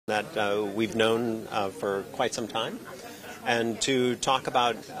that we've known for quite some time, and to talk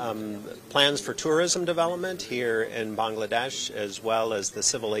about plans for tourism development here in Bangladesh, as well as the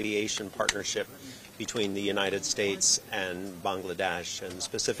civil aviation partnership between the United States and Bangladesh. And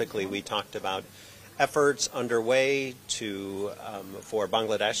specifically, we talked about efforts underway for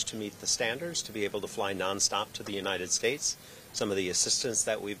Bangladesh to meet the standards to be able to fly nonstop to the United States, some of the assistance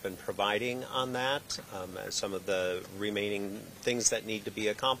that we've been providing on that, some of the remaining things that need to be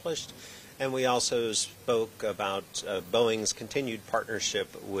accomplished. And we also spoke about Boeing's continued partnership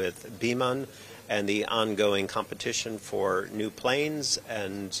with Biman and the ongoing competition for new planes.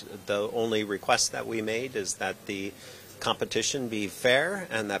 And the only request that we made is that the competition be fair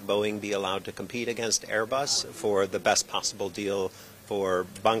and that Boeing be allowed to compete against Airbus for the best possible deal for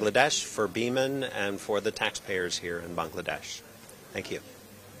Bangladesh, for Biman, and for the taxpayers here in Bangladesh. Thank you.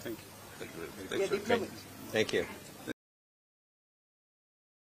 Thank you. Thank you.